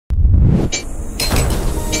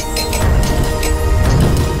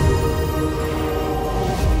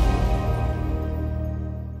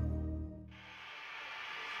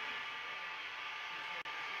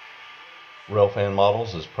Railfan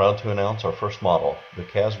Models is proud to announce our first model, the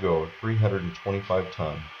Kasgro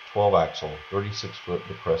 325-ton, 12-axle, 36-foot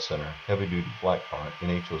depressed center, heavy-duty flat car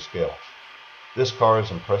in HO scale. This car is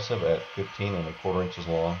impressive at 15¼ inches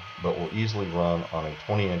long, but will easily run on a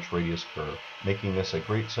 20-inch radius curve, making this a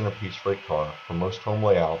great centerpiece freight car for most home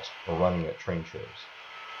layouts or running at train shows.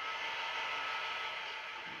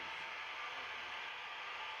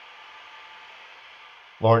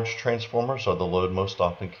 Large transformers are the load most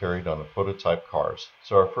often carried on the prototype cars,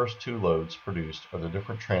 so our first two loads produced are the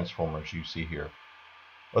different transformers you see here.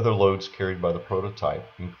 Other loads carried by the prototype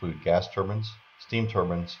include gas turbines, steam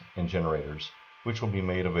turbines, and generators, which will be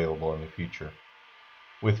made available in the future.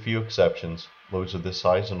 With few exceptions, loads of this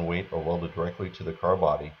size and weight are welded directly to the car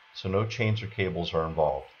body, so no chains or cables are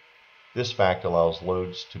involved. This fact allows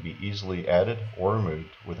loads to be easily added or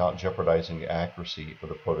removed without jeopardizing the accuracy of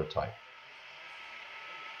the prototype.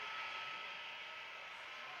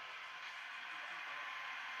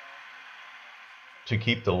 To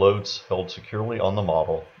keep the loads held securely on the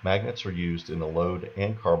model, magnets are used in the load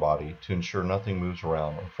and car body to ensure nothing moves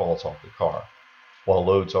around or falls off the car. While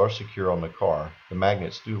loads are secure on the car, the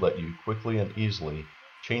magnets do let you quickly and easily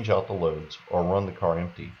change out the loads or run the car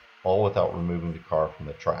empty, all without removing the car from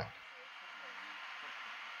the track.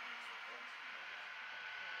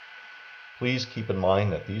 Please keep in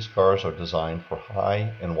mind that these cars are designed for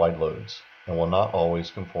high and wide loads and will not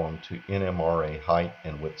always conform to NMRA height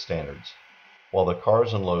and width standards. While the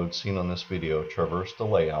cars and loads seen on this video traverse the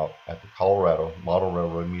layout at the Colorado Model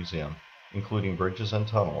Railroad Museum, including bridges and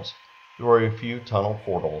tunnels, there are a few tunnel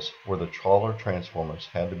portals where the trawler transformers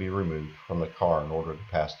had to be removed from the car in order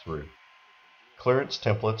to pass through. Clearance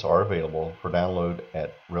templates are available for download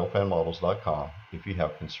at railfanmodels.com if you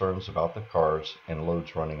have concerns about the cars and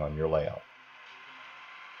loads running on your layout.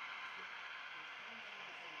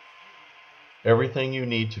 Everything you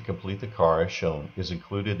need to complete the car as shown is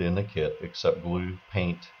included in the kit except glue,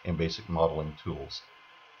 paint, and basic modeling tools.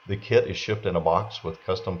 The kit is shipped in a box with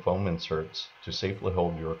custom foam inserts to safely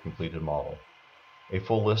hold your completed model. A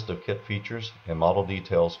full list of kit features and model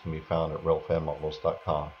details can be found at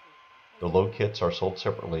railfanmodels.com. The load kits are sold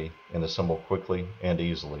separately and assembled quickly and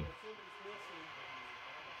easily.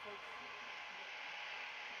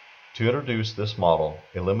 To introduce this model,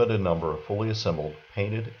 a limited number of fully assembled,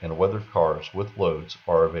 painted, and weathered cars with loads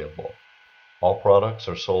are available. All products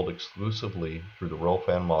are sold exclusively through the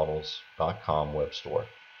railfanmodels.com web store.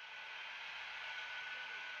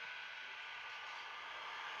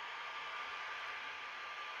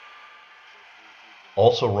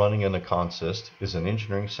 Also running in the consist is an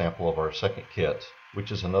engineering sample of our second kit, which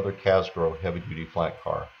is another Kasgro heavy-duty flat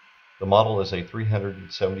car. The model is a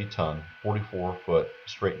 370-ton, 44-foot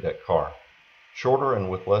straight-deck car. Shorter and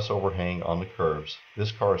with less overhang on the curves,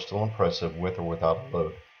 this car is still impressive with or without a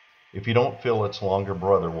load. If you don't feel its longer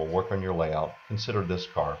brother will work on your layout, consider this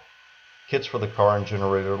car. Kits for the car and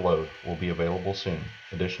generator load will be available soon.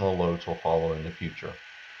 Additional loads will follow in the future.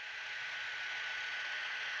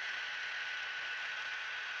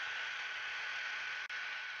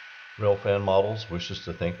 Railfan Models wishes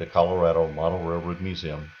to thank the Colorado Model Railroad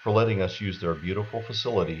Museum for letting us use their beautiful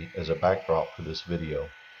facility as a backdrop for this video.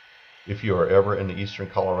 If you are ever in the eastern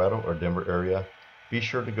Colorado or Denver area, be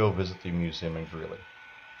sure to go visit the museum in Greeley.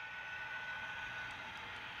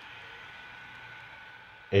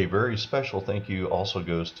 A very special thank you also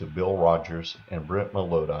goes to Bill Rogers and Brent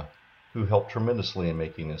Malota, who helped tremendously in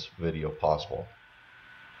making this video possible.